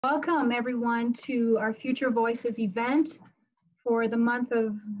Welcome everyone to our Future Voices event for the month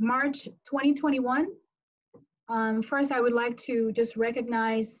of March 2021. First, I would like to just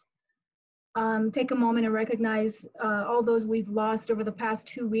recognize, take a moment and recognize all those we've lost over the past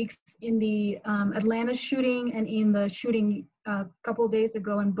 2 weeks in the Atlanta shooting and in the shooting a couple of days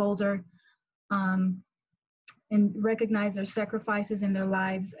ago in Boulder, and recognize their sacrifices in their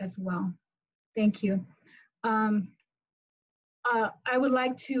lives as well. Thank you. I would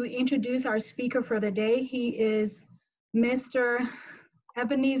like to introduce our speaker for the day. He is Mr.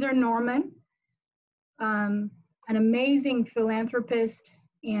 Ebenezer Norman, an amazing philanthropist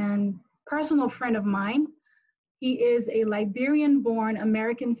and personal friend of mine. He is a Liberian-born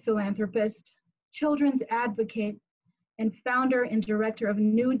American philanthropist, children's advocate, and founder and director of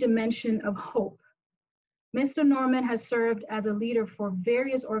New Dimension of Hope. Mr. Norman has served as a leader for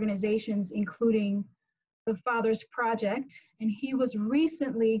various organizations, including the Father's Project, and he was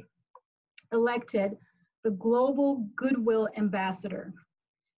recently elected the Global GoodwillAmbassador.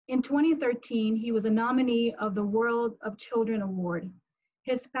 In 2013, he was a nominee of the World of Children Award.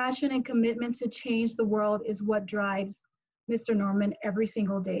 His passion and commitment to change the world is what drives Mr. Norman every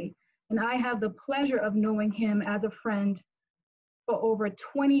single day. And I have the pleasure of knowing him as a friend for over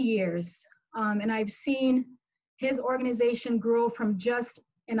 20 years. And I've seen his organization grow from just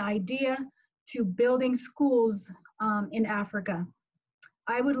an idea to building schools in Africa.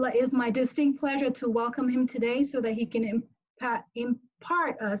 It is my distinct pleasure to welcome him today so that he can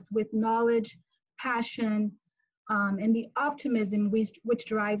impart us with knowledge, passion, and the optimism which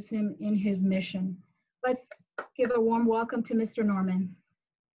drives him in his mission. Let's give a warm welcome to Mr. Norman.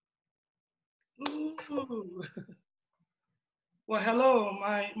 Ooh. Well, hello,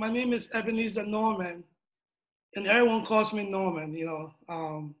 my name is Ebenezer Norman, and everyone calls me Norman, you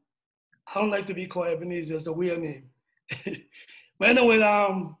know. I don't like to be called Ebenezer, it's a weird name. But anyway,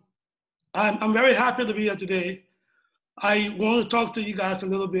 I'm very happy to be here today. I want to talk to you guys a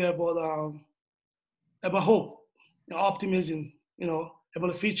little bit about hope, you know, optimism, you know,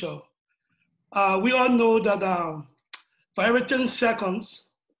 about the future. We all know that for every 10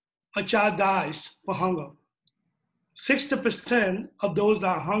 seconds, a child dies for hunger. 60% of those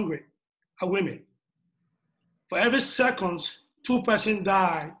that are hungry are women. For every second, 2 persons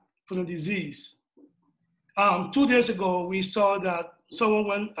die from the disease. 2 days ago, we saw that someone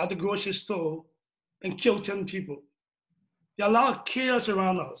went at the grocery store and killed 10 people. There are a lot of chaos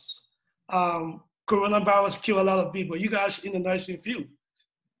around us. Coronavirus killed a lot of people. You guys in the nursing field.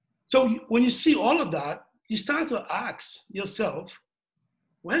 So when you see all of that, you start to ask yourself,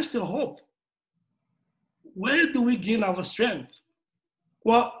 where's the hope? Where do we gain our strength?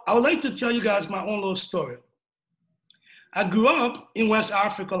 Well, I would like to tell you guys my own little story. I grew up in West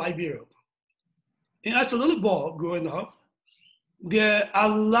Africa, Liberia. And as a little boy growing up, there are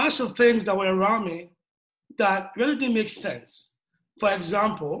lots of things that were around me that really didn't make sense. For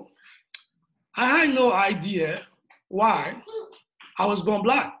example, I had no idea why I was born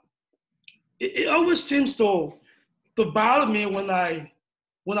black. It always seems to bother me when I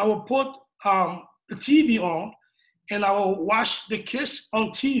would put the TV on and I will watch the kids on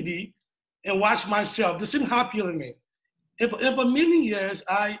TV and watch myself. This isn't happy with me. And for many years,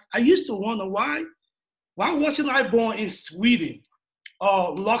 I used to wonder why wasn't I born in Sweden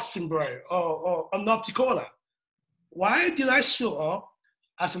or Luxembourg or North Dakota? Why did I show up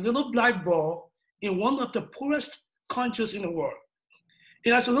as a little black boy in one of the poorest countries in the world?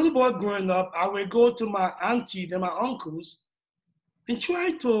 And as a little boy growing up, I would go to my auntie and my uncles and try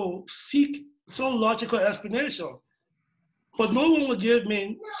to seek some logical explanation. But no one would give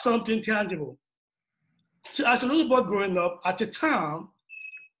me something tangible. So as a little boy growing up, at the time,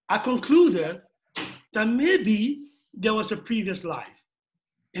 I concluded that maybe there was a previous life.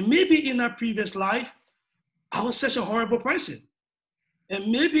 And maybe in that previous life, I was such a horrible person. And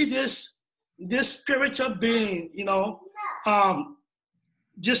maybe this spiritual being, you know,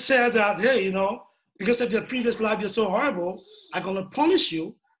 just said that, hey, you know, because of your previous life, you're so horrible, I'm gonna punish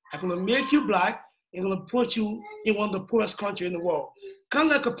you, I'm gonna make you black, I'm gonna put you in one of the poorest countries in the world.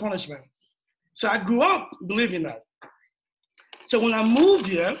 Kind of like a punishment. So I grew up believing that. So when I moved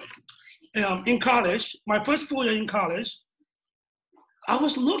here in college, my first 4 year in college, I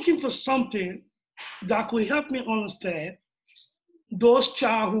was looking for something that could help me understand those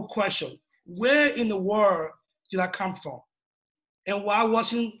childhood questions. Where in the world did I come from? And why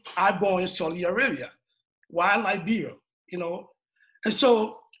wasn't I born in Saudi Arabia? Why Liberia, you know? And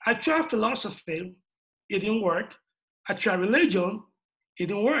so I tried philosophy, it didn't work. I tried religion, it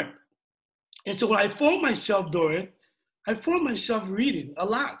didn't work. And so what I found myself doing, I found myself reading a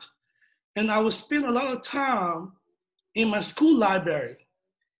lot. And I would spend a lot of time in my school library.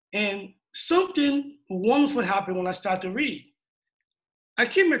 And something wonderful happened when I started to read. I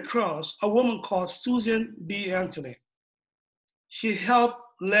came across a woman called Susan B. Anthony. She helped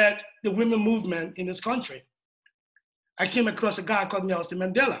lead the women movement in this country. I came across a guy called Nelson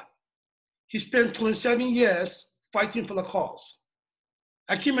Mandela. He spent 27 years fighting for the cause.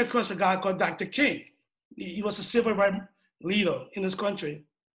 I came across a guy called Dr. King. He was a civil rights leader in this country.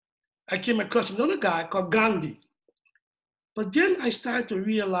 I came across another guy called Gandhi. But then I started to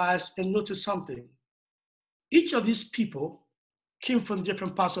realize and notice something. Each of these people came from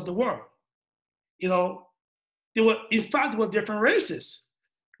different parts of the world. You know, they were, in fact, were different races.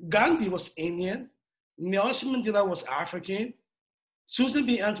 Gandhi was Indian, Nelson Mandela was African, Susan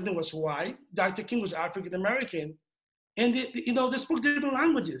B. Anthony was white, Dr. King was African American, and they spoke different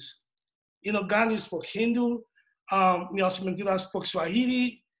languages. Gandhi spoke Hindu, Nelson Mandela spoke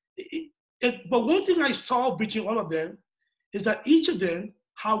Swahili. But one thing I saw between all of them is that each of them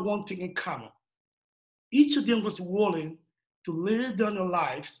had one thing in common. Each of them was willing to lay down their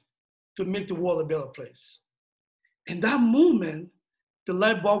lives to make the world a better place. In that moment, the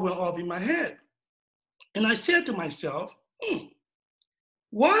light bulb went off in my head. And I said to myself,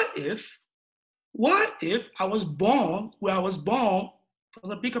 what if I was born where I was born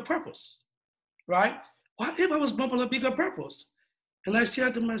for a bigger purpose, right? What if I was born for a bigger purpose? And I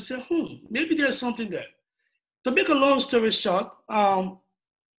said to myself, maybe there's something there. To make a long story short, from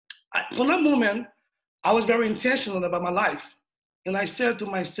that moment, I was very intentional about my life. And I said to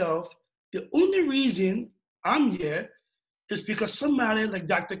myself, the only reason I'm here is because somebody like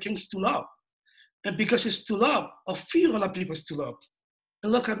Dr. King stood up. And because he stood up, a few other people stood up.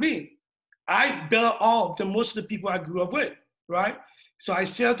 And look at me. I better off than most of the people I grew up with, right? So I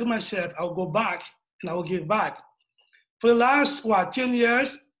said to myself, I'll go back and I will give back. For the last, 10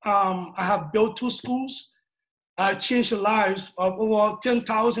 years, I have built 2 schools. I changed the lives of over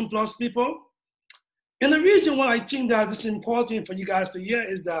 10,000 plus people. And the reason why I think that this is important for you guys to hear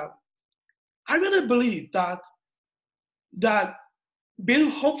is that I really believe that being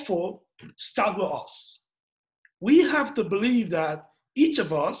hopeful starts with us. We have to believe that each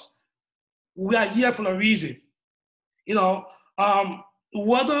of us, we are here for a reason.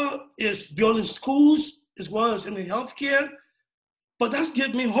 Whether it's building schools as well as in the healthcare, but that's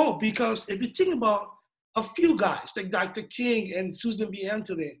given me hope, because if you think about a few guys like Dr. King and Susan B.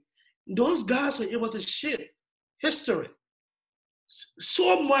 Anthony, those guys were able to shape history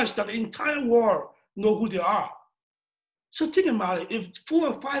so much that the entire world know who they are. So think about it. If 4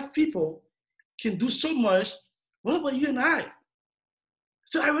 or 5 people can do so much, what about you and I?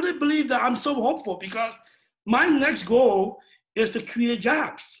 So I really believe that I'm so hopeful, because my next goal is to create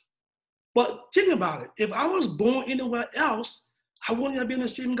jobs. But think about it. If I was born anywhere else, I wouldn't have been the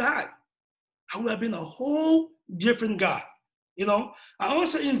same guy. I would have been a whole different guy. I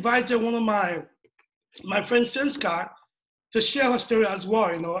also invited one of my friend Senska to share her story as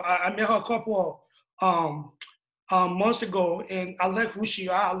well. I met her a couple of months ago, and I like who she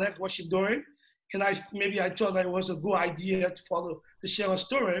are. I like what she's doing. And I thought that it was a good idea to share her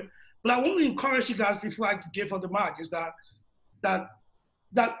story. But I want to encourage you guys before I give her the mic, is that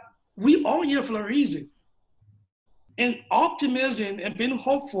we all here for a reason. And optimism and being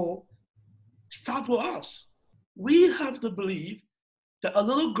hopeful start with us. We have to believe that a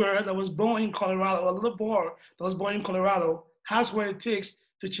little girl that was born in Colorado, a little boy that was born in Colorado, has what it takes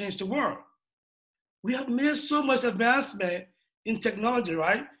to change the world. We have made so much advancement in technology,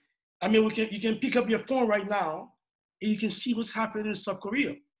 right? I mean, you can pick up your phone right now and you can see what's happening in South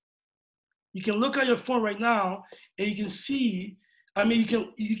Korea. You can look at your phone right now and you can see,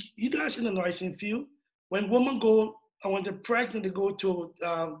 you guys in the nursing field, when women go, and when they're pregnant, they go to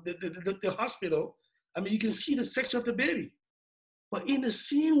the hospital, you can see the sex of the baby. But in the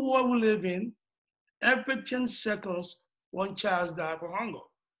same world we live in, every 10 seconds, 1 child dies from hunger.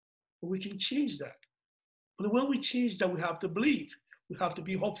 But we can change that. But the way we change that, we have to believe. We have to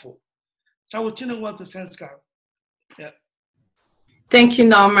be hopeful. So I will turn it over to Senska. Yeah. Thank you,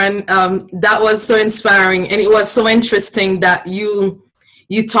 Norman. That was so inspiring, and it was so interesting that you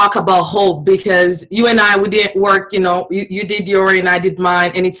talk about hope, because you and I, we didn't work, you did yours and I did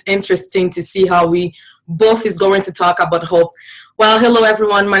mine, and it's interesting to see how we both is going to talk about hope. Well, hello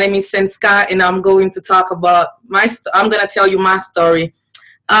everyone, my name is Senska, and I'm going to talk about I'm going to tell you my story.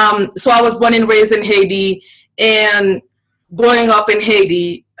 So I was born and raised in Haiti, and growing up in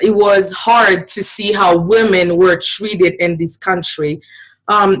Haiti, it was hard to see how women were treated in this country.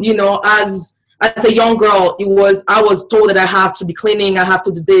 As a young girl, I was told that I have to be cleaning, I have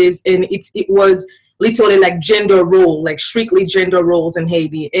to do this, and it was literally like gender role, like strictly gender roles in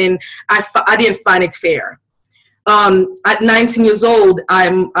Haiti, and I didn't find it fair. At 19 years old,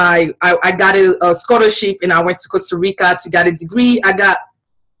 I got a scholarship and I went to Costa Rica to get a degree.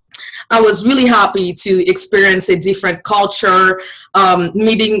 I was really happy to experience a different culture,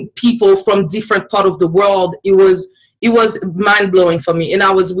 meeting people from different part of the world. It was mind-blowing for me, and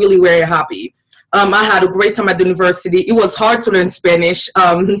I was really very happy. I had a great time at the university. It was hard to learn Spanish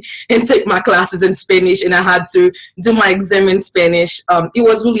and take my classes in Spanish, and I had to do my exam in Spanish. It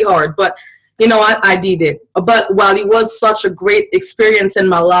was really hard, but you know what? I did it. But while it was such a great experience in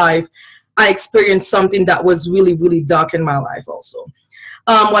my life, I experienced something that was really, really dark in my life also.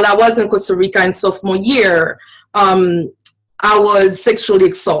 When I was in Costa Rica in sophomore year, I was sexually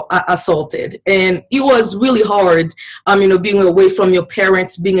assaulted, and it was really hard, you know, being away from your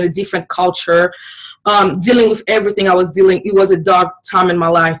parents, being in a different culture, dealing with everything I was dealing. It was a dark time in my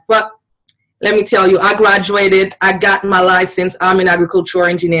life, but let me tell you, I graduated, I got my license, I'm in agricultural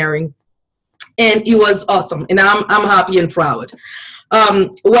engineering, and it was awesome, and I'm happy and proud.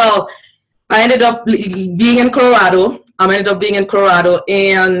 Well, I ended up being in Colorado. I met a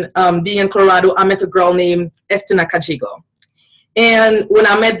girl named Estina Kajigo. And when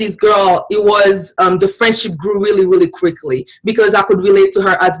I met this girl, it was, the friendship grew really, really quickly because I could relate to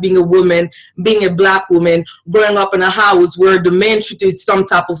her as being a woman, being a Black woman, growing up in a house where the men treated some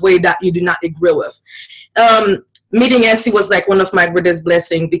type of way that you do not agree with. Meeting Essie was like one of my greatest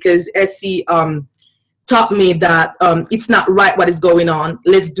blessings because Essie taught me that it's not right what is going on.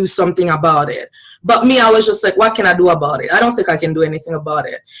 Let's do something about it. But me, I was just like, what can I do about it? I don't think I can do anything about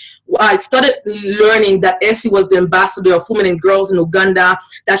it. I started learning that Essie was the ambassador of women and girls in Uganda,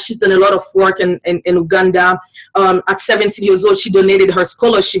 that she's done a lot of work in Uganda. At 17 years old, she donated her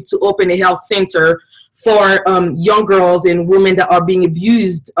scholarship to open a health center for young girls and women that are being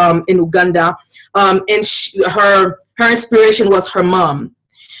abused in Uganda. And her inspiration was her mom,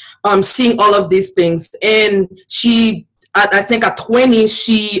 seeing all of these things. And she, I think at 20,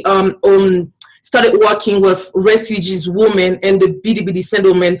 she started working with refugees, women, and the Bidi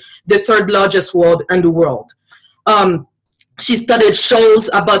settlement, the third largest ward in the world. She started shows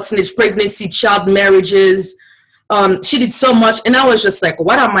about teenage pregnancy, child marriages. She did so much, and I was just like,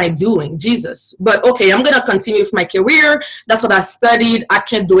 what am I doing, Jesus? But okay, I'm gonna continue with my career. That's what I studied. I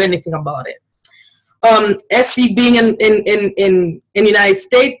can't do anything about it. Essie being in the United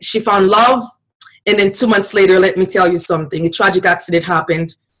States, she found love, and then 2 months later, let me tell you something, a tragic accident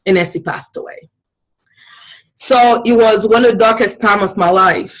happened, and Essie passed away. So it was one of the darkest times of my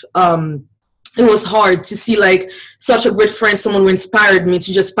life. It was hard to see like such a great friend, someone who inspired me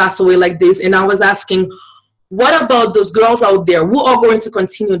to just pass away like this. And I was asking, what about those girls out there who are going to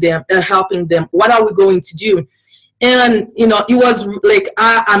continue them, helping them? What are we going to do? And, you know, it was like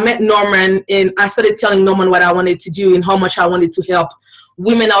I met Norman, and I started telling Norman what I wanted to do and how much I wanted to help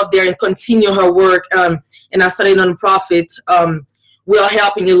women out there and continue her work. And I started a nonprofit. We are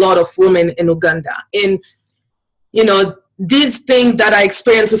helping a lot of women in Uganda. And, you know, this thing that I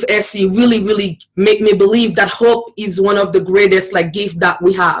experienced with Essie really, really made me believe that hope is one of the greatest like gift that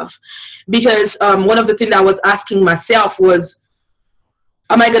we have. Because one of the things I was asking myself was,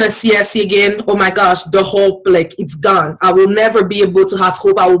 am I going to see Essie again? Oh my gosh, the hope, like it's gone. I will never be able to have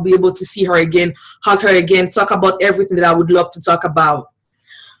hope. I will be able to see her again, hug her again, talk about everything that I would love to talk about.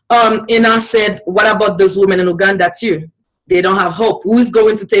 And I said, what about those women in Uganda too? They don't have hope. Who is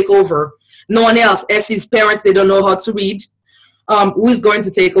going to take over? No one else. Essie's parents, they don't know how to read. Who is going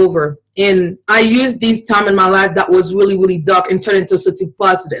to take over? And I used this time in my life that was really, really dark and turned into something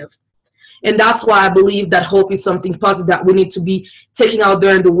positive. And that's why I believe that hope is something positive that we need to be taking out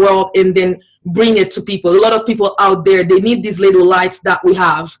there in the world and then bring it to people. A lot of people out there, they need these little lights that we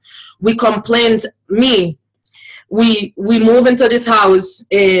have. We complained, we moved into this house,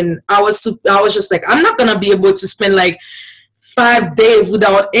 and I was just like, I'm not going to be able to spend like 5 days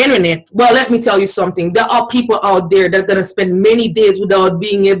without internet. Well, let me tell you something. There are people out there that are going to spend many days without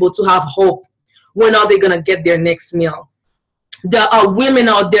being able to have hope. When are they going to get their next meal? There are women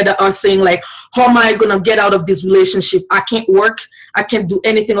out there that are saying like, how am I going to get out of this relationship? I can't work. I can't do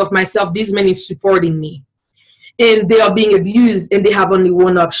anything of myself. This man is supporting me. And they are being abused, and they have only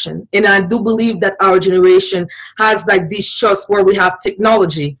one option. And I do believe that our generation has like this choice where we have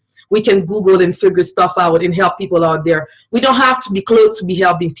technology. We can Google and figure stuff out and help people out there. We don't have to be close to be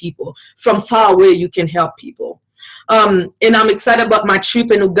helping people. From far away, you can help people. And I'm excited about my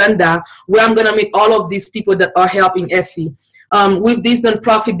trip in Uganda, where I'm going to meet all of these people that are helping Essie. With this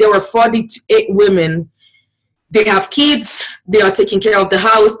nonprofit, there were 48 women. They have kids. They are taking care of the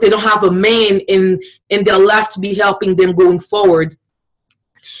house. They don't have a man in their life to be helping them going forward.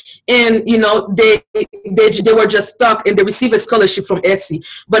 And, you know, they were just stuck, and they received a scholarship from Essie.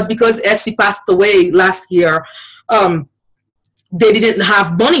 But because Essie passed away last year, they didn't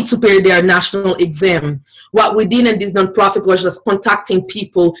have money to pay their national exam. What we did in this nonprofit was just contacting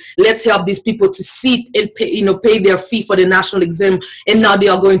people. Let's help these people to sit and pay, pay their fee for the national exam, and now they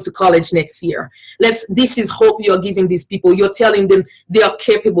are going to college next year. This is hope you're giving these people. You're telling them they are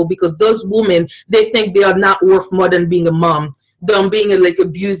capable, because those women, they think they are not worth more than being a mom, than being a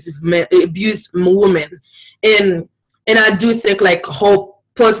abused woman. And I do think like hope,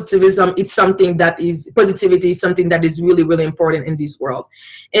 positivism, it's something that is, positivity is something that is really, really important in this world.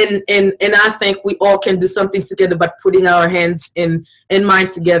 And I think we all can do something together by putting our hands and mind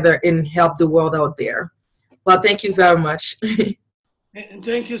together and help the world out there. Well, thank you very much. And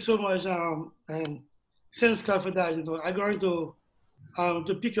thank you so much, Senska, for that. I'm going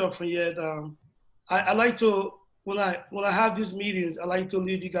to pick up from here. I like to, when I have these meetings, I like to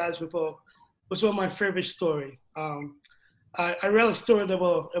leave you guys with one of my favorite story. I read a story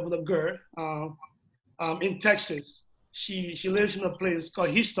about a girl in Texas. She lives in a place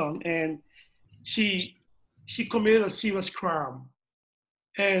called Houston, and she committed a serious crime.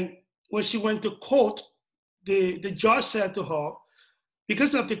 And when she went to court, the judge said to her,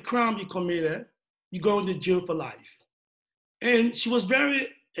 because of the crime you committed, you go into jail for life. And she was very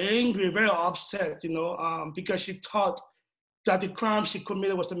angry, very upset, because she thought that the crime she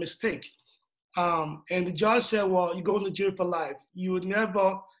committed was a mistake. And the judge said, well, you go into jail for life. You would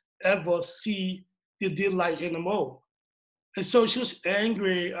never, ever see the daylight anymore. And so she was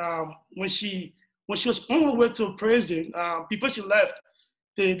angry when she was on her way to prison. Before she left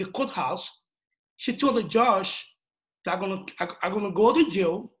the courthouse, she told the judge that I'm gonna go to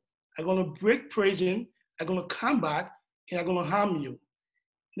jail, I'm gonna break prison, I'm gonna come back, and I'm gonna harm you.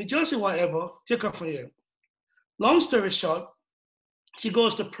 And the judge said, whatever, take her from here. Long story short, she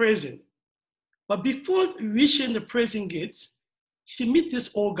goes to prison. But before reaching the prison gates, she meets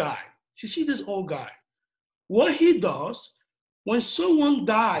this old guy. She sees this old guy. What he does, when someone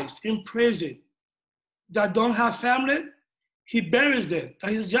dies in prison that don't have family, he buries them.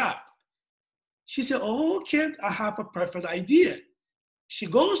 That's his job. She said, oh, kid, I have a perfect idea. She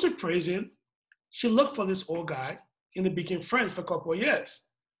goes to prison. She looked for this old guy, and they became friends for a couple of years.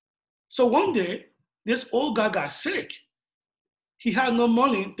 So one day, this old guy got sick. He had no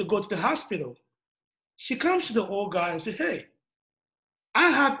money to go to the hospital. She comes to the old guy and says, hey, I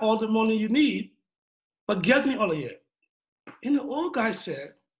have all the money you need, but get me all of it. And the old guy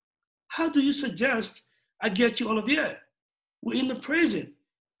said, how do you suggest I get you all of it? We're in the prison.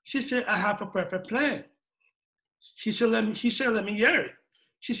 She said, I have a perfect plan. He said, let me hear it.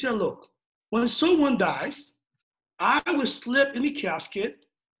 She said, look, when someone dies, I will slip in the casket,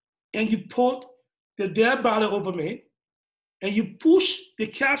 and you put the dead body over me, and you push the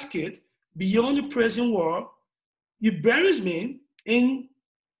casket beyond the prison wall, you bury me in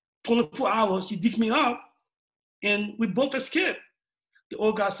 24 hours, you dig me up, and we both escape. The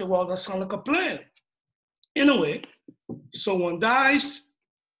old guy said, well, that sounds like a plan. Anyway, someone dies,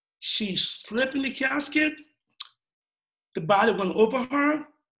 she slipped in the casket, the body went over her,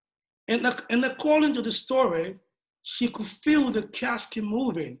 and according to the story, she could feel the casket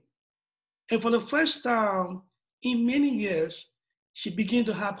moving. And for the first time in many years, she began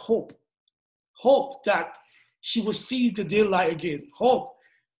to have hope. Hope that she would see the daylight again. Hope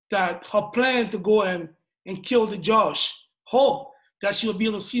that her plan to go and kill the judge. Hope that she would be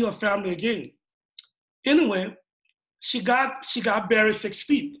able to see her family again. Anyway, she got buried 6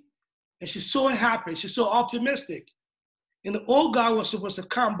 feet. And she's so happy. She's so optimistic. And the old guy was supposed to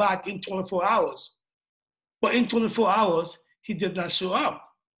come back in 24 hours. But in 24 hours, he did not show up.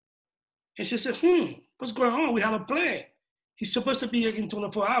 And she said, what's going on? We had a plan. He's supposed to be here in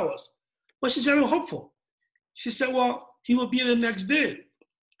 24 hours. But she's very hopeful. She said, well, he will be here the next day.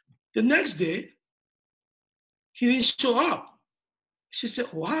 The next day, he didn't show up. She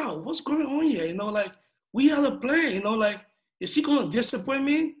said, wow, what's going on here? We had a plan, is he going to disappoint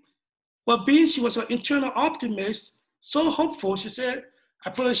me? But being she was an internal optimist, so hopeful, she said,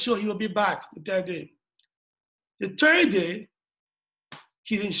 I'm pretty sure he will be back the third day. The third day,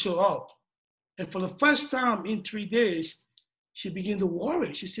 he didn't show up. And for the first time in 3 days, she began to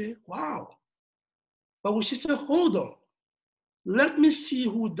worry. She said, wow. But when she said, hold on, let me see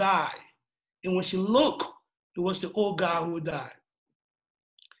who died. And when she looked, it was the old guy who died.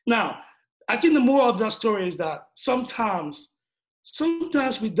 Now, I think the moral of that story is that sometimes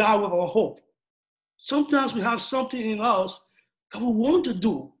we die with our hope. Sometimes we have something in us that we want to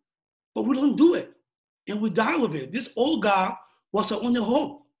do, but we don't do it. And we die with it. This old guy was her only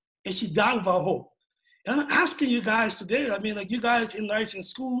hope, and she died with our hope. And I'm asking you guys today, you guys in nursing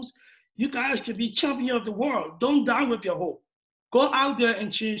schools, you guys can be champion of the world. Don't die with your hope. Go out there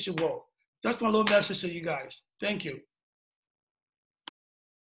and change the world. That's my little message to you guys. Thank you.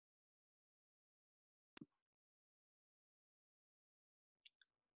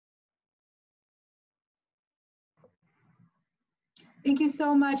 Thank you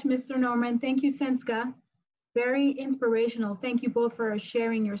so much, Mr. Norman. Thank you, Senska. Very inspirational. Thank you both for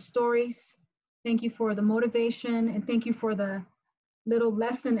sharing your stories. Thank you for the motivation, and thank you for the little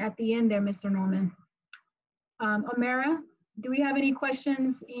lesson at the end there, Mr. Norman. Omera, do we have any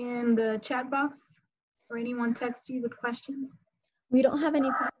questions in the chat box, or anyone text you with questions? We don't have any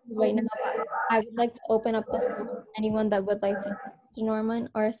questions right now, but I would like to open up the floor to anyone that would like to ask Mr. Norman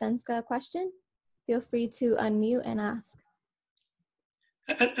or Senska a question. Feel free to unmute and ask.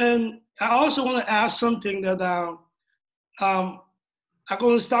 And I also want to ask something that I'm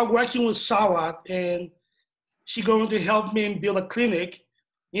going to start working with Sawat, and she's going to help me build a clinic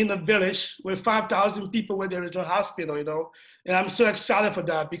in a village with 5,000 people where there is no hospital, you know. And I'm so excited for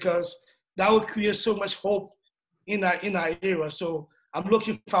that because that would create so much hope in our era. So I'm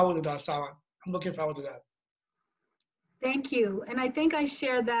looking forward to that, Sawat. I'm looking forward to that. Thank you. And I think I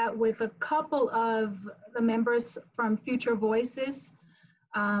shared that with a couple of the members from Future Voices.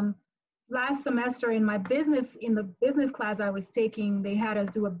 Last semester in the business class I was taking, they had us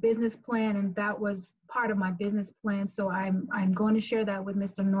do a business plan, and that was part of my business plan. So I'm going to share that with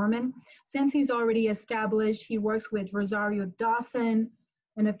Mr. Norman. Since he's already established, he works with Rosario Dawson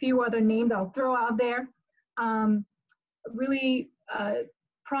and a few other names I'll throw out there. Really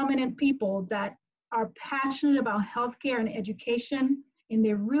prominent people that are passionate about healthcare and education, and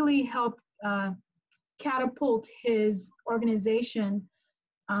they really help catapult his organization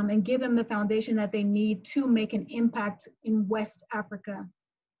and give them the foundation that they need to make an impact in West Africa.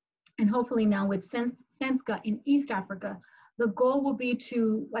 And hopefully now with Senska in East Africa, the goal will be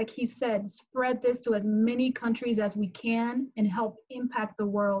to, like he said, spread this to as many countries as we can and help impact the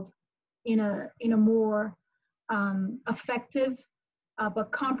world in a more effective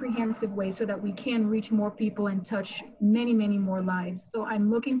but comprehensive way so that we can reach more people and touch many, many more lives. So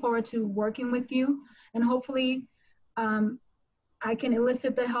I'm looking forward to working with you, and hopefully I can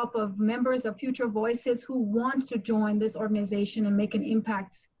elicit the help of members of Future Voices who want to join this organization and make an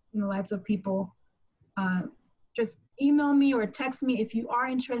impact in the lives of people. Just email me or text me if you are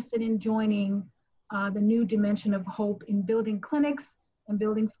interested in joining the new dimension of hope in building clinics and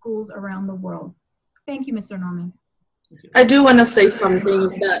building schools around the world. Thank you, Mr. Norman. I do want to say some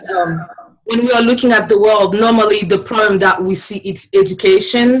things that when we are looking at the world, normally the problem that we see is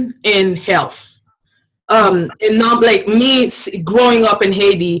education and health. And not like me growing up in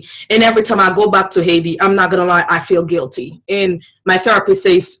Haiti, and every time I go back to Haiti, I'm not gonna lie, I feel guilty. And my therapist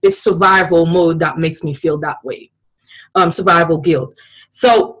says it's survival mode that makes me feel that way, survival guilt.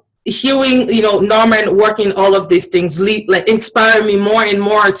 So hearing, you know, Norman working all of these things, like inspire me more and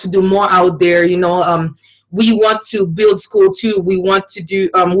more to do more out there. You know, we want to build school too. We want to do.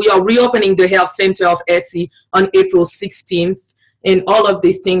 We are reopening the health center of Essie on April 16th. And all of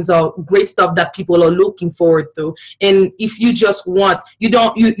these things are great stuff that people are looking forward to. And if you just want, you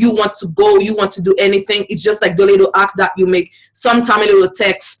want to go, you want to do anything, it's just like the little act that you make. Sometimes a little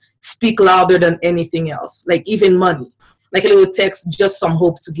text speak louder than anything else, like even money. Like a little text, just some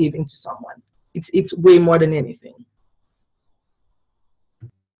hope to give into someone. It's way more than anything.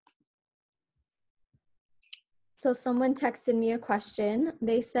 So someone texted me a question.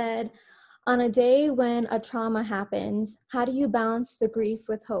 They said, on a day when a trauma happens, how do you balance the grief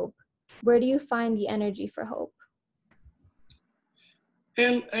with hope? Where do you find the energy for hope?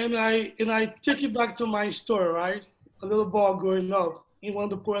 And I take it back to my story, right? A little boy growing up in one of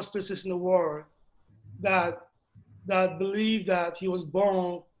the poorest places in the world that believed that he was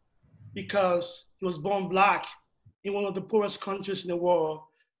born because he was born black in one of the poorest countries in the world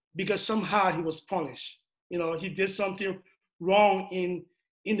because somehow he was punished. You know, he did something wrong in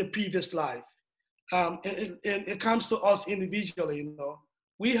the previous life. And it comes to us individually, you know.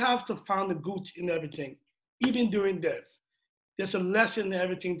 We have to find the good in everything, even during death. There's a lesson in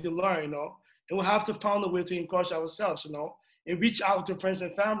everything to learn, you know. And we have to find a way to encourage ourselves, you know, and reach out to friends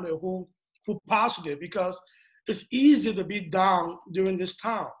and family who positive, because it's easy to be down during this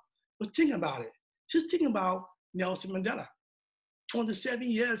time. But think about it. Just think about Nelson Mandela, 27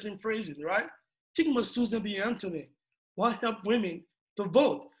 years in prison, right? Think about Susan B. Anthony. What helped women to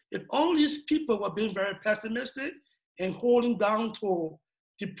vote? If all these people were being very pessimistic and holding down to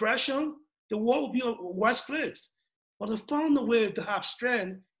depression, the world would be a worse place. But they found a way to have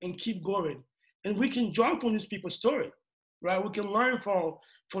strength and keep going. And we can join from these people's story, right? We can learn from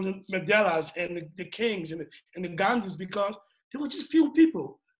the Mandelas and the Kings and the Gandhis, because they were just few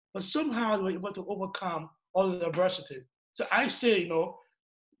people, but somehow they were able to overcome all the adversity. So I say, you know,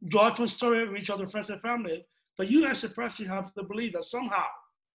 joyful story reach other friends and family. But you as a person have to believe that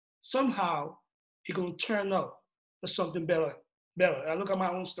somehow, it's gonna turn out for something better. I look at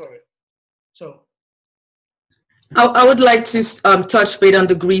my own story. So I would like to touch base on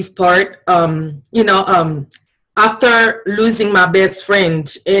the grief part. After losing my best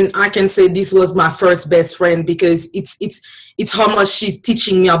friend, and I can say this was my first best friend because it's how much she's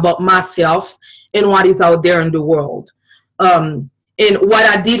teaching me about myself and what is out there in the world. And what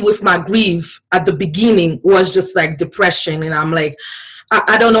I did with my grief at the beginning was just like depression, and I'm like,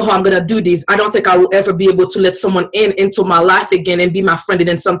 I don't know how I'm gonna do this. I don't think I will ever be able to let someone into my life again and be my friend, and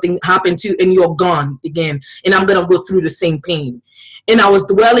then something happened to you and you're gone again, and I'm gonna go through the same pain. And I was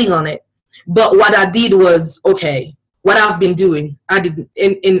dwelling on it. But what I did was, okay, what I've been doing,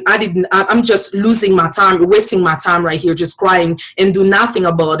 I'm just losing my time, wasting my time right here, just crying and do nothing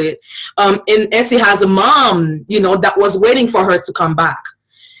about it. And Essie has a mom, that was waiting for her to come back.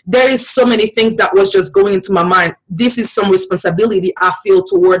 There is so many things that was just going into my mind. This is some responsibility I feel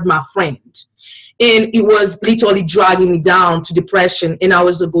toward my friend. And it was literally dragging me down to depression, and I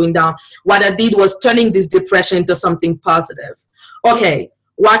was going down. What I did was turning this depression into something positive. Okay,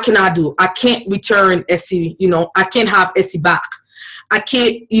 what can I do? I can't return Essie, I can't have Essie back. I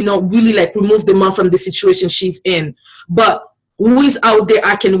can't, really like remove the mom from the situation she's in. But who is out there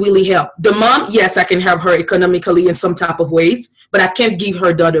I can really help? The mom, yes, I can help her economically in some type of ways, but I can't give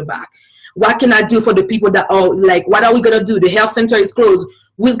her daughter back. What can I do for the people that are like, what are we going to do? The health center is closed.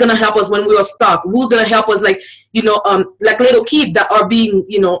 Who's going to help us when we are stuck? Who's going to help us, like little kids that are being,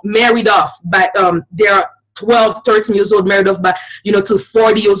 married off by, they're 12, 13 years old, married off by, to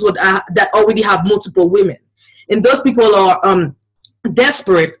 40 years old that already have multiple women. And those people are,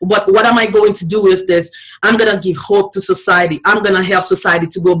 desperate. What am I going to do with this? I'm going to give hope to society. I'm going to help society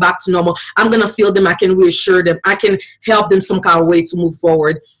to go back to normal. I'm going to feel them. I can reassure them. I can help them some kind of way to move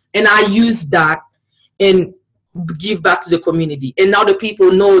forward. And I use that and give back to the community. And now the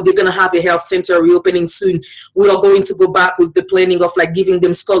people know they're going to have a health center reopening soon. We are going to go back with the planning of like giving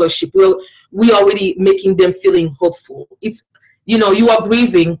them scholarship. We already making them feeling hopeful. It's, you are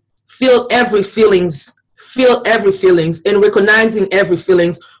grieving, feel every feelings, and recognizing every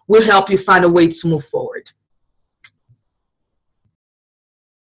feelings will help you find a way to move forward.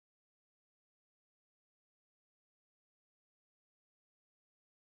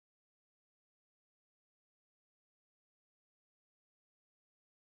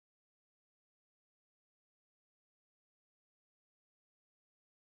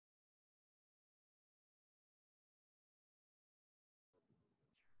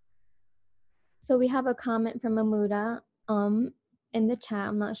 So we have a comment from Amuda in the chat.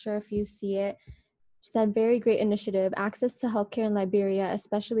 I'm not sure if you see it. She said, very great initiative. Access to healthcare in Liberia,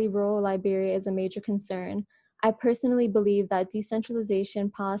 especially rural Liberia, is a major concern. I personally believe that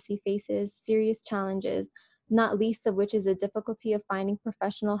decentralization policy faces serious challenges, not least of which is the difficulty of finding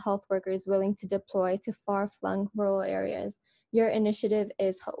professional health workers willing to deploy to far-flung rural areas. Your initiative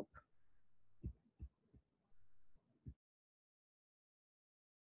is hope.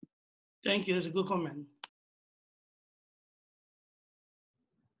 thank you. That's a good comment.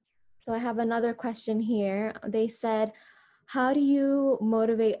 So I have another question here. They said, how do you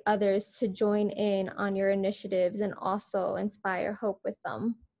motivate others to join in on your initiatives and also inspire hope with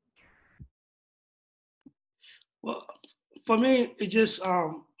them? Well, for me, it's just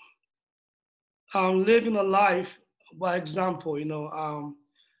living a life by example.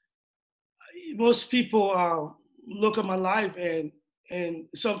 Most people look at my life and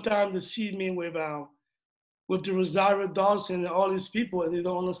sometimes they see me with the Rosario Dawson and all these people, and they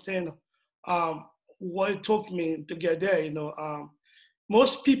don't understand what it took me to get there.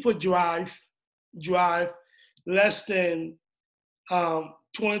 Most people drive less than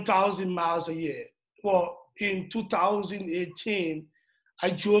 20,000 miles a year. Well, in 2018, I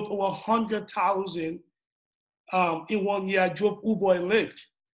drove over 100,000 in 1 year. I drove Uber and Lyft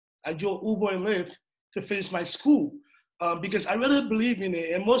to finish my school because I really believe in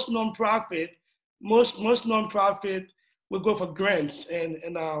it. And most nonprofit will go for grants and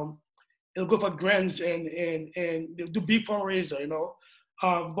it'll go for grants and do big fundraiser,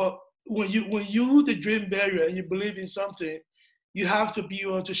 but when you the dream barrier and you believe in something, you have to be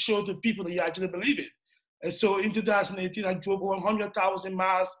able to show to people that you actually believe it. And so in 2018, I drove over 100,000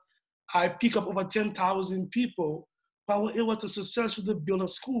 miles. I picked up over 10,000 people, but I was able to successfully build a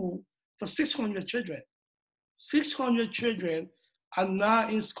school for 600 children. 600 children are now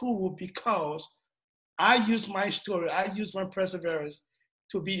in school because I use my story, I use my perseverance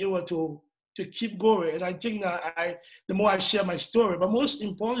to be able to keep going. And I think that the more I share my story, but most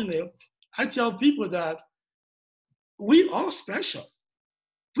importantly, I tell people that we are special.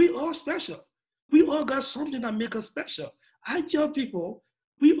 We all special. We all got something that makes us special. I tell people,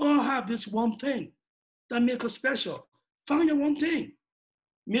 we all have this one thing that makes us special. Find your one thing.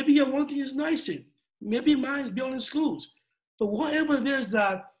 Maybe your one thing is nursing. Maybe mine is building schools. But whatever it is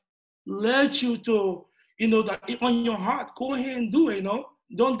that led you to, that on your heart, go ahead and do it,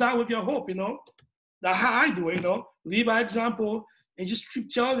 Don't die with your hope, That's how I do it, Lead by example and just keep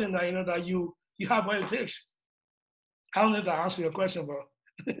telling them that, that you have what it takes. I don't know if that answers your question, bro.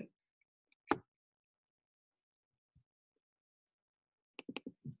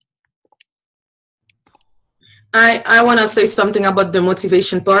 I want to say something about the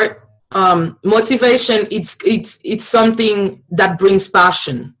motivation part. Motivation, it's something that brings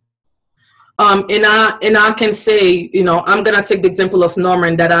passion. And I can say, I'm gonna take the example of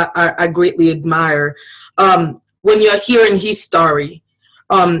Norman that I greatly admire. When you're hearing his story,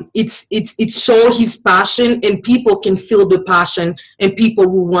 it shows his passion, and people can feel the passion, and people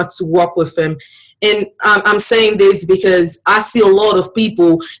will want to work with him. And I'm saying this because I see a lot of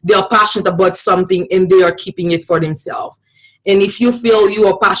people, they are passionate about something and they are keeping it for themselves. And if you feel you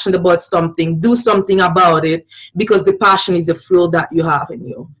are passionate about something, do something about it, because the passion is a fuel that you have in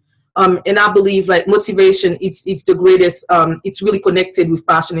you. And I believe like motivation, it's the greatest, it's really connected with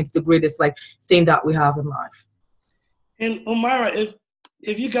passion. It's the greatest thing that we have in life. And Omara,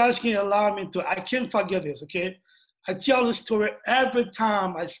 if you guys can allow me to, I can't forget this, okay? I tell this story every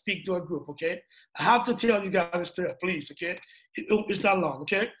time I speak to a group, okay? I have to tell you guys this story, please, okay? It's not long,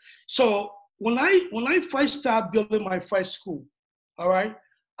 okay? So when I first started building my first school, all right,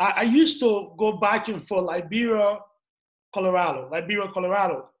 I used to go back and forth, Liberia, Colorado.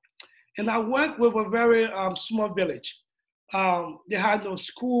 And I worked with a very small village. They had no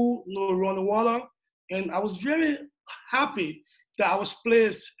school, no running water, and I was very happy that I was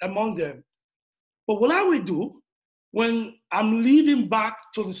placed among them. But what I would do, when I'm leaving back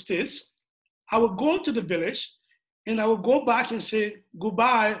to the States, I would go to the village and I would go back and say,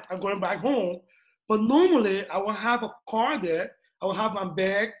 goodbye, I'm going back home. But normally I would have a car there. I would have my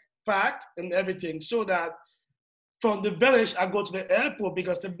bag packed and everything, so that from the village, I go to the airport,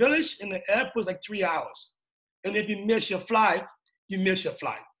 because the village and the airport is like 3 hours. And if you miss your flight, you miss your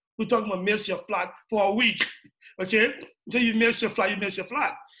flight. We're talking about miss your flight for a week, okay? Until you miss your flight, you miss your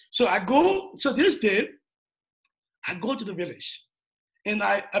flight. So this day, I go to the village and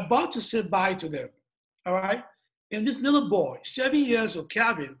I about to say bye to them, all right? And this little boy, 7 years old,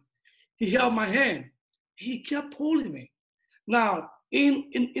 Calvin, he held my hand. He kept pulling me. Now, in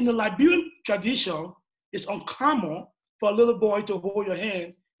the Liberian tradition, it's uncommon for a little boy to hold your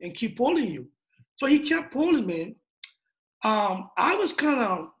hand and keep pulling you. So he kept pulling me. I was kind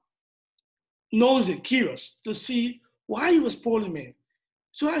of nosy, curious to see why he was pulling me.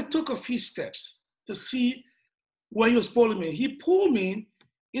 So I took a few steps to see where he was pulling me. He pulled me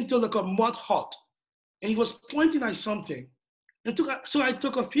into like a mud hut, and he was pointing at something. So I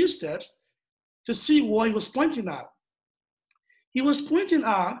took a few steps to see what he was pointing at. He was pointing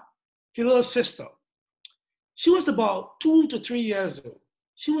at his little sister. She was about 2 to 3 years old.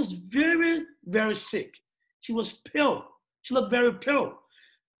 She was very, very sick. She was pale. She looked very pale.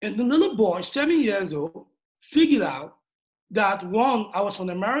 And the little boy, 7 years old, figured out that one, I was from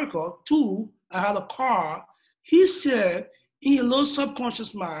America, two, I had a car. He said, in a little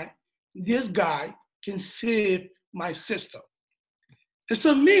subconscious mind, this guy can save my sister. And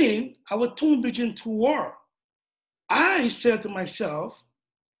so me, I was torn between two worlds. I said to myself,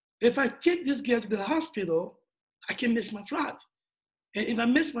 if I take this girl to the hospital, I can miss my flight. And if I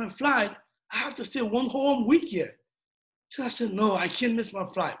miss my flight, I have to stay one whole week here. So I said, no, I can't miss my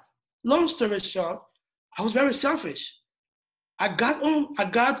flight. Long story short, I was very selfish. I took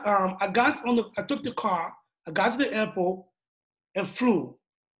the car, I got to the airport and flew.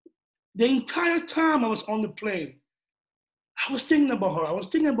 The entire time I was on the plane, I was thinking about her. I was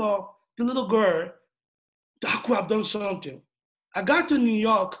thinking about the little girl that could have done something. I got to New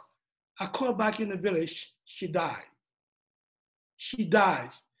York, I called back in the village, she died. She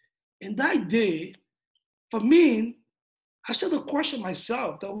dies. And that day, for me, I started to question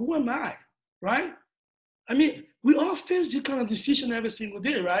myself, that who am I, right? I mean, we all face this kind of decision every single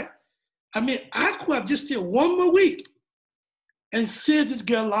day, right? I mean, I could have just stayed one more week and saved this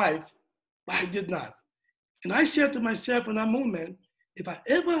girl's life, but I did not. And I said to myself in that moment, if I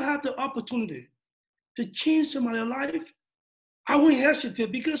ever have the opportunity to change somebody's life, I won't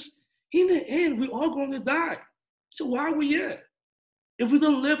hesitate, because in the end, we're all going to die. So why are we here? If we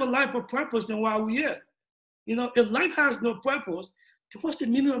don't live a life of purpose, then why are we here? You know, if life has no purpose, then what's the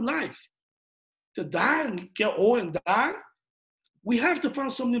meaning of life? To die and get old and die? We have to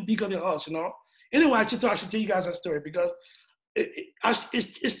find something bigger than us, you know? Anyway, I should tell you guys a story, because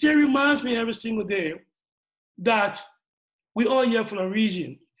it still reminds me every single day that we all here for a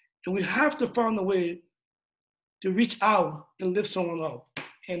reason, and we have to find a way to reach out and lift someone up.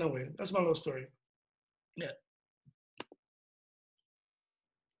 Anyway, that's my little story. Yeah.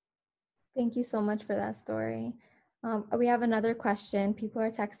 Thank you so much for that story. We have another question. People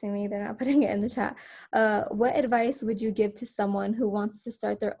are texting me. They're not putting it in the chat. What advice would you give to someone who wants to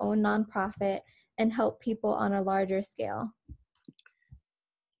start their own nonprofit and help people on a larger scale?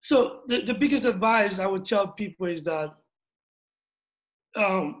 So the biggest advice I would tell people is that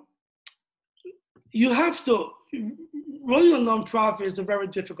you have to, running a nonprofit is a very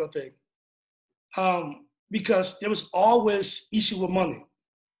difficult thing because there was always issue with money.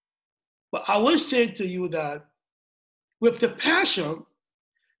 But I would say to you that with the passion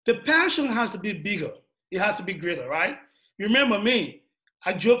has to be bigger. It has to be greater, right? You remember me,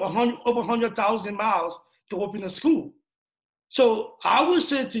 I drove over 100,000 miles to open a school. So I would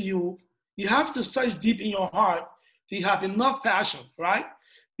say to you, you have to search deep in your heart that you have enough passion, right?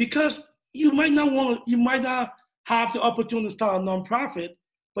 Because you might not have the opportunity to start a nonprofit,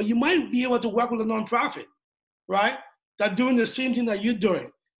 but you might be able to work with a nonprofit, right? That doing the same thing that you're doing.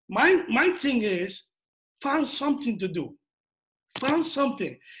 My thing is, find something to do. Find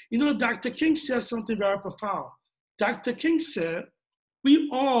something. You know, Dr. King said something very profound. Dr. King said, we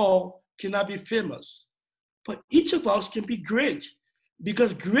all cannot be famous, but each of us can be great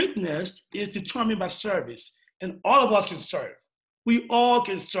because greatness is determined by service, and all of us can serve. We all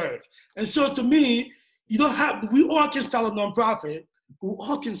can serve. And so to me, we all can start a nonprofit, we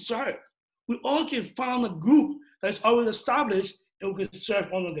all can serve. We all can find a group that's already established and we can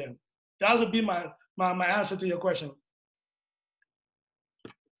serve one of them. That would be my answer to your question.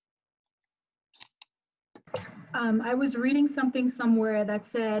 I was reading something somewhere that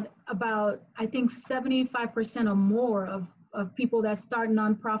said about, I think 75% or more of people that start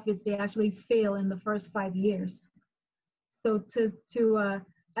nonprofits, they actually fail in the first 5 years. So to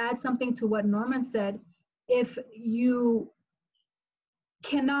add something to what Norman said, if you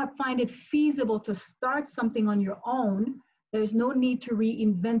cannot find it feasible to start something on your own, there's no need to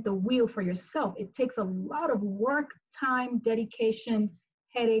reinvent the wheel for yourself. It takes a lot of work, time, dedication,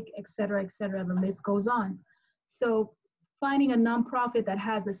 headache, et cetera, the list goes on. So finding a nonprofit that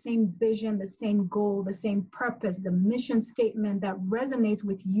has the same vision, the same goal, the same purpose, the mission statement that resonates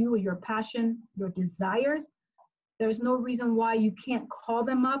with you, your passion, your desires, there's no reason why you can't call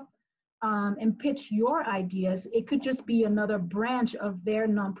them up and pitch your ideas. It could just be another branch of their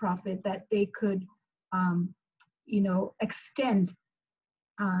nonprofit that they could, extend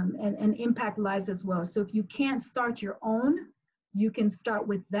and impact lives as well. So if you can't start your own, you can start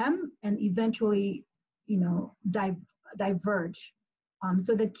with them and eventually, diverge.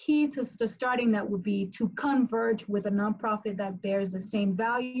 So the key to starting that would be to converge with a nonprofit that bears the same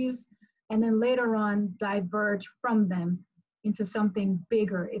values, and then later on diverge from them into something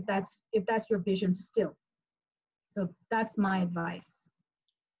bigger if that's your vision still. So that's my advice.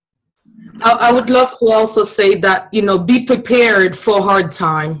 I would love to also say that, be prepared for hard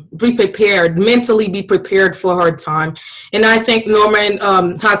time. Be prepared, mentally be prepared for hard time. And I think Norman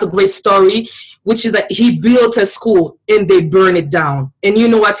has a great story, which is that he built a school and they burned it down. And you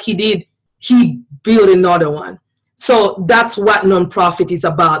know what he did? He built another one. So that's what nonprofit is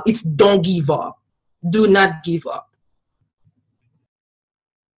about. It's don't give up. Do not give up.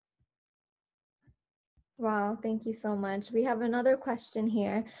 Wow, thank you so much. We have another question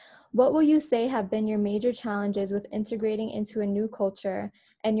here. What will you say have been your major challenges with integrating into a new culture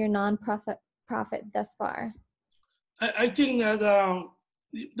and your nonprofit thus far? I think that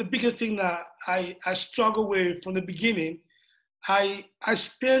the biggest thing that I struggle with from the beginning, I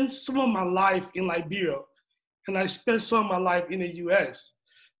spent some of my life in Liberia and I spent some of my life in the US.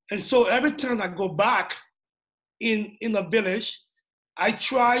 And so every time I go back in a village, I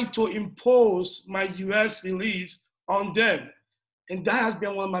try to impose my US beliefs on them. And that has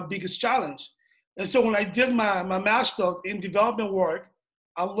been one of my biggest challenges. And so when I did my master in development work,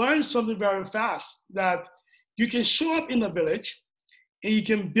 I learned something very fast, that you can show up in a village and you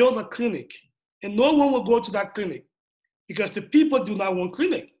can build a clinic and no one will go to that clinic because the people do not want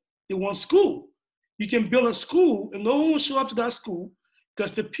clinic, they want school. You can build a school and no one will show up to that school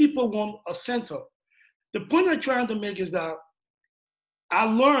because the people want a center. The point I'm trying to make is that I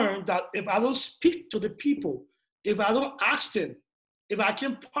learned that if I don't speak to the people, if I don't ask them, if I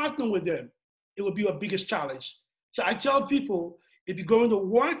can partner with them, it will be our biggest challenge. So I tell people, if you're going to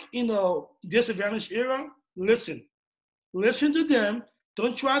work in a disadvantaged area, listen. Listen to them.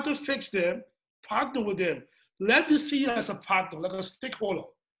 Don't try to fix them. Partner with them. Let them see you as a partner, like a stakeholder,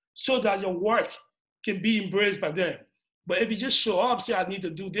 so that your work can be embraced by them. But if you just show up, say, I need to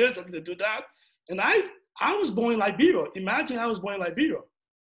do this, I need to do that. And I was born in Liberia. Imagine I was born in Liberia,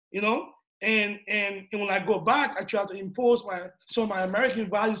 you know? And when I go back, I try to impose some of my American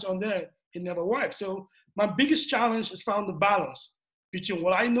values on them. It never works. So my biggest challenge is found the balance between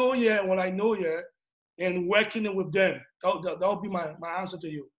what I know here and what I know here, and working it with them. That would be my answer to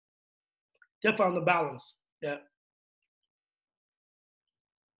you. They found the balance. Yeah.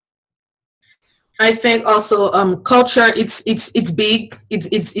 I think also culture. It's big.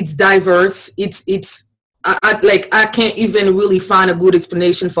 It's diverse. I can't even really find a good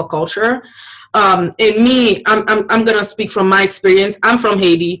explanation for culture. And me, I'm gonna speak from my experience. I'm from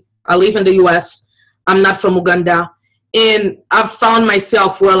Haiti. I live in the U.S. I'm not from Uganda, and I've found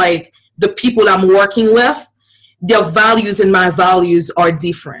myself where like the people I'm working with, their values and my values are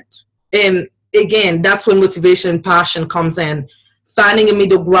different. And again, that's when motivation and passion comes in. Finding a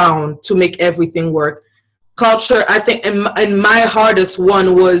middle ground to make everything work. Culture, I think, and my hardest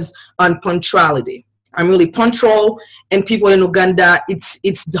one was on punctuality. I'm really punctual, and people in Uganda, it's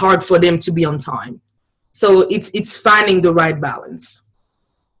hard for them to be on time. So it's finding the right balance.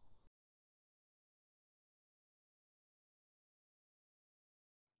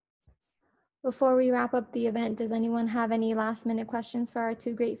 Before we wrap up the event, does anyone have any last-minute questions for our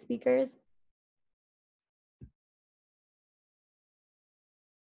two great speakers?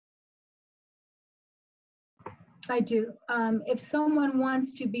 I do. If someone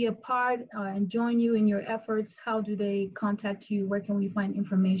wants to be a part and join you in your efforts, how do they contact you? Where can we find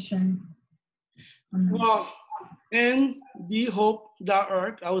information on that? Well,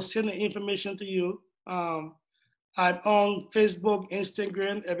 ENVEST.org. I will send the information to you. I'm on Facebook,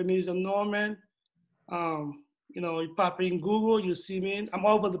 Instagram, Ebenezer Norman. You know, you pop in Google, you see me. I'm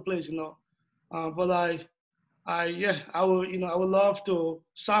all over the place, you know. But I will, you know, I would love to,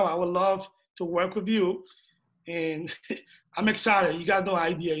 Sarah, I would love to work with you. And I'm excited. You got no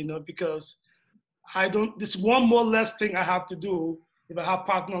idea, you know, because this one more less thing I have to do if I have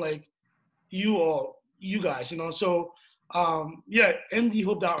partner like you or you guys, you know. So yeah,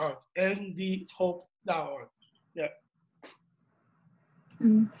 ndhope.org, ndhope.org. Yeah.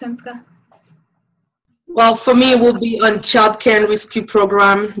 Senska? Well, for me, it will be on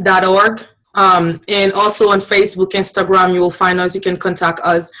childcarerescueprogramme.org. And also on Facebook, Instagram, you will find us. You can contact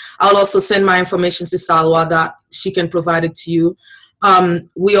us. I'll also send my information to Salwa that she can provide it to you.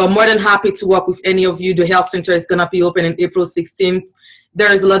 We are more than happy to work with any of you. The health center is going to be open on April 16th.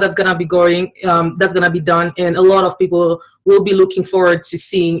 There is a lot that's going to be going, that's going to be done. And a lot of people will be looking forward to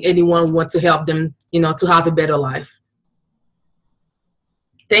seeing anyone who wants to help them, you know, to have a better life.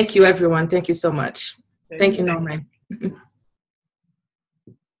 Thank you, everyone. Thank you so much. Thank you, Norman.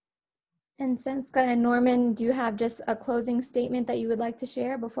 And Senska and Norman, do you have just a closing statement that you would like to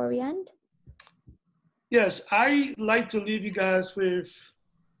share before we end? Yes, I like to leave you guys with,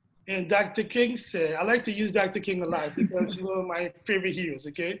 and Dr. King said, I like to use Dr. King a lot because he's one of my favorite heroes,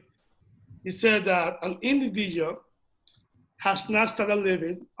 okay? He said that an individual has not started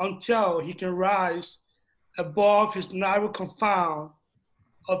living until he can rise above his narrow confine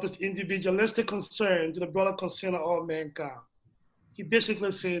of his individualistic concern to the broader concern of all mankind. He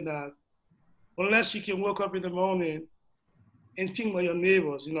basically said that unless you can wake up in the morning and think about your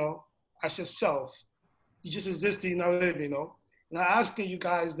neighbors, you know, as yourself, you just exist, you're not living, you know. And I'm asking you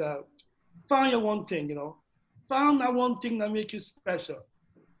guys that find your one thing, you know. Find that one thing that makes you special.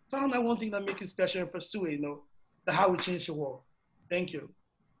 Find that one thing that makes you special and pursue it, you know. That's how we change the world. Thank you.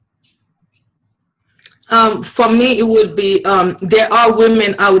 For me, it would be, there are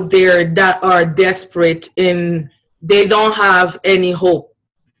women out there that are desperate and they don't have any hope.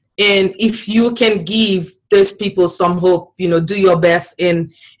 And if you can give those people some hope, you know, do your best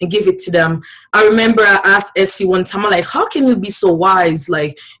and give it to them. I remember I asked Essie one time, I'm like, how can you be so wise?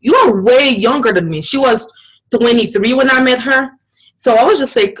 Like, you are way younger than me. She was 23 when I met her. So I was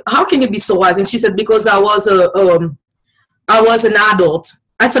just like, how can you be so wise? And she said, because I was an adult.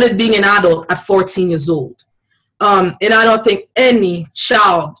 I started being an adult at 14 years old. And I don't think any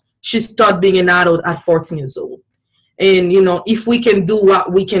child should start being an adult at 14 years old. And, you know, if we can do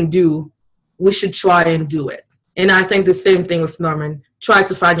what we can do, we should try and do it. And I think the same thing with Norman. Try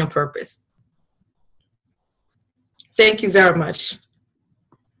to find your purpose. Thank you very much.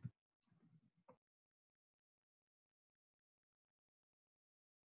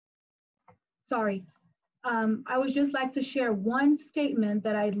 Sorry. I would just like to share one statement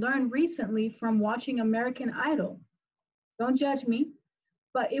that I learned recently from watching American Idol. Don't judge me,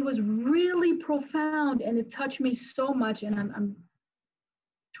 but it was really profound and it touched me so much, and I'm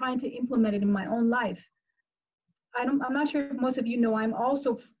trying to implement it in my own life. I'm not sure if most of you know, I'm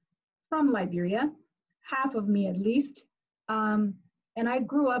also from Liberia, half of me at least. And I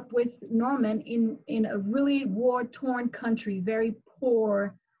grew up with Norman in a really war-torn country, very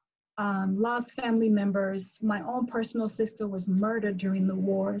poor, lost family members. My own personal sister was murdered during the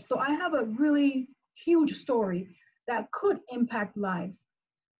war. So I have a really huge story that could impact lives.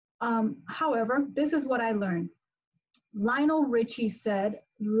 However, this is what I learned. Lionel Richie said,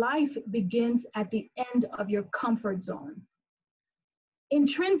 life begins at the end of your comfort zone.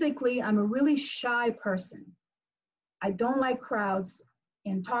 Intrinsically, I'm a really shy person. I don't like crowds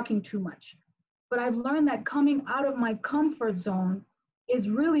and talking too much. But I've learned that coming out of my comfort zone is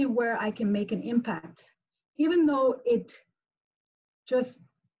really where I can make an impact. Even though it just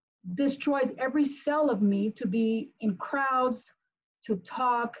destroys every cell of me to be in crowds, to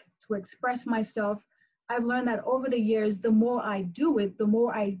talk, to express myself, I've learned that over the years, the more I do it, the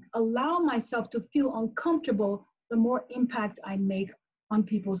more I allow myself to feel uncomfortable, the more impact I make on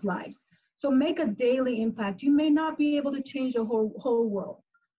people's lives. So make a daily impact. You may not be able to change the whole world,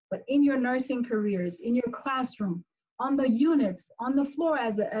 but in your nursing careers, in your classroom, on the units, on the floor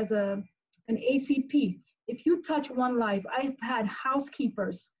as an ACP, if you touch one life, I've had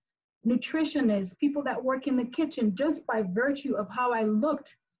housekeepers, nutritionists, people that work in the kitchen, just by virtue of how I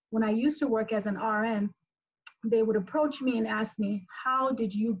looked when I used to work as an RN, they would approach me and ask me, how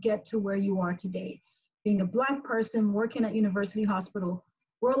did you get to where you are today? Being a Black person working at University Hospital,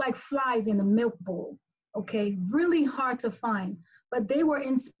 we're like flies in a milk bowl, okay? Really hard to find, but they were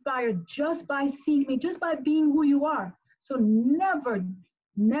inspired just by seeing me, just by being who you are. So never,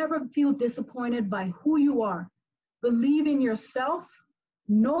 never feel disappointed by who you are. Believe in yourself.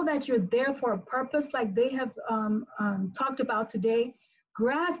 Know that you're there for a purpose like they have talked about today.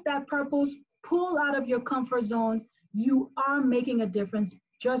 Grasp that purpose, pull out of your comfort zone. You are making a difference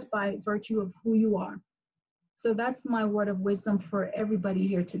just by virtue of who you are. So that's my word of wisdom for everybody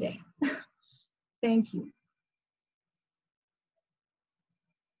here today. Thank you.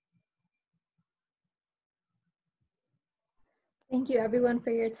 Thank you everyone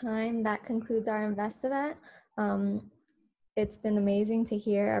for your time. That concludes our ENVEST event. It's been amazing to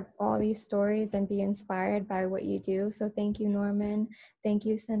hear all these stories and be inspired by what you do. So thank you, Norman. Thank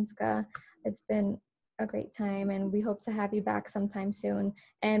you, Senska. It's been a great time and we hope to have you back sometime soon.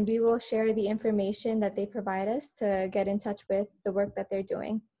 And we will share the information that they provide us to get in touch with the work that they're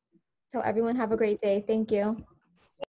doing. So everyone have a great day. Thank you.